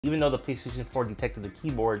Even though the PlayStation 4 detected the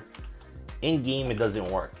keyboard, in game it doesn't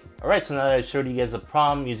work. Alright, so now that I showed you guys a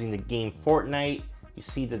problem using the game Fortnite, you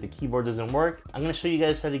see that the keyboard doesn't work. I'm going to show you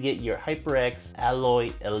guys how to get your HyperX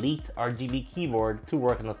Alloy Elite RGB keyboard to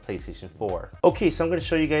work on the PlayStation 4. Okay, so I'm going to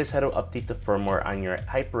show you guys how to update the firmware on your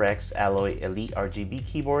HyperX Alloy Elite RGB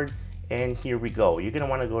keyboard. And here we go. You're going to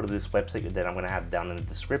want to go to this website that I'm going to have down in the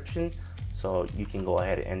description. So you can go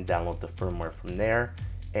ahead and download the firmware from there.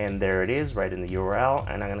 And there it is right in the URL.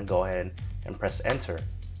 And I'm going to go ahead and press enter.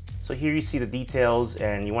 So here you see the details,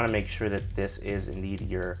 and you want to make sure that this is indeed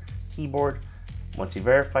your keyboard. Once you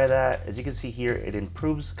verify that, as you can see here, it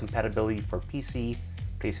improves compatibility for PC,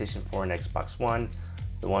 PlayStation 4, and Xbox One.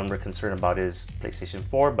 The one we're concerned about is PlayStation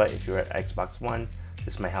 4, but if you're at Xbox One,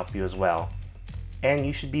 this might help you as well. And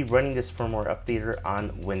you should be running this firmware updater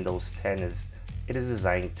on Windows 10, as it is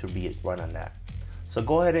designed to be run on that. So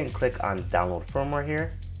go ahead and click on download firmware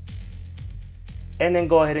here, and then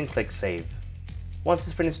go ahead and click save. Once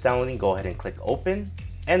it's finished downloading, go ahead and click open,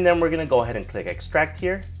 and then we're going to go ahead and click extract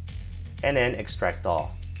here, and then extract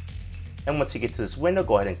all. And once you get to this window,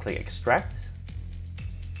 go ahead and click extract.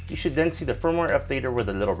 You should then see the firmware updater with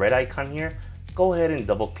a little red icon here. Go ahead and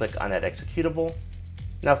double click on that executable.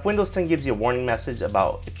 Now if Windows 10 gives you a warning message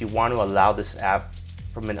about if you want to allow this app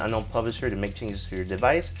from an unknown publisher to make changes to your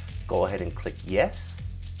device, go ahead and click yes.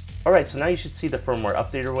 Alright, so now you should see the firmware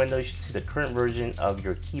updater window. You should see the current version of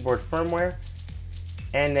your keyboard firmware,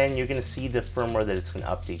 and then you're going to see the firmware that it's going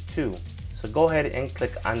to update to. So go ahead and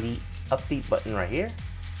click on the update button right here.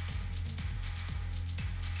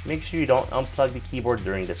 Make sure you don't unplug the keyboard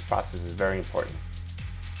during this process, it's very important.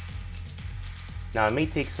 Now it may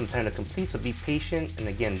take some time to complete, so be patient, and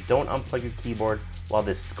again, don't unplug your keyboard while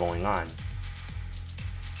this is going on.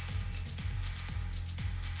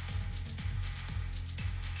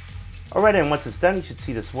 Alright, and once it's done, you should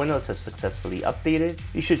see this window that says successfully updated.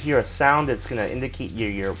 You should hear a sound that's going to indicate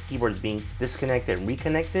your keyboard is being disconnected and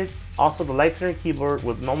reconnected. Also, the lights on your keyboard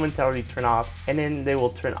will momentarily turn off, and then they will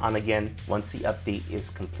turn on again once the update is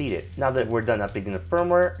completed. Now that we're done updating the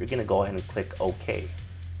firmware, you're going to go ahead and click OK.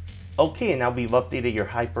 Okay, and now we've updated your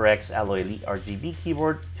HyperX Alloy Elite RGB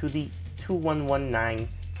keyboard to the 2119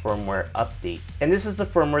 firmware update. And this is the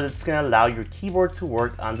firmware that's going to allow your keyboard to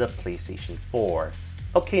work on the PlayStation 4.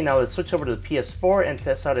 Okay, now let's switch over to the PS4 and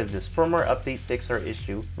test out if this firmware update fixed our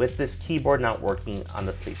issue with this keyboard not working on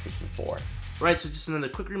the PlayStation 4. Right, so just another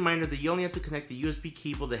quick reminder that you only have to connect the USB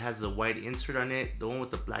cable that has the white insert on it. The one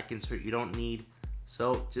with the black insert you don't need.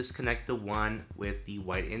 So just connect the one with the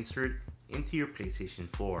white insert into your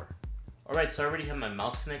PlayStation 4. Alright, so I already have my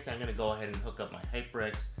mouse connected. I'm going to go ahead and hook up my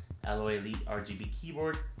HyperX Alloy Elite RGB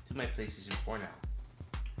keyboard to my PlayStation 4 now.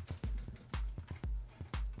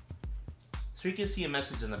 So you can see a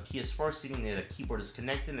message on the PS4 stating that a keyboard is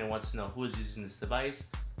connected and it wants to know who is using this device.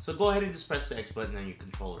 So go ahead and just press the X button on your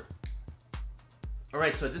controller.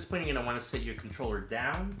 Alright, so at this point you're going to want to set your controller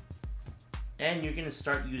down, and you're going to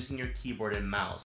start using your keyboard and mouse.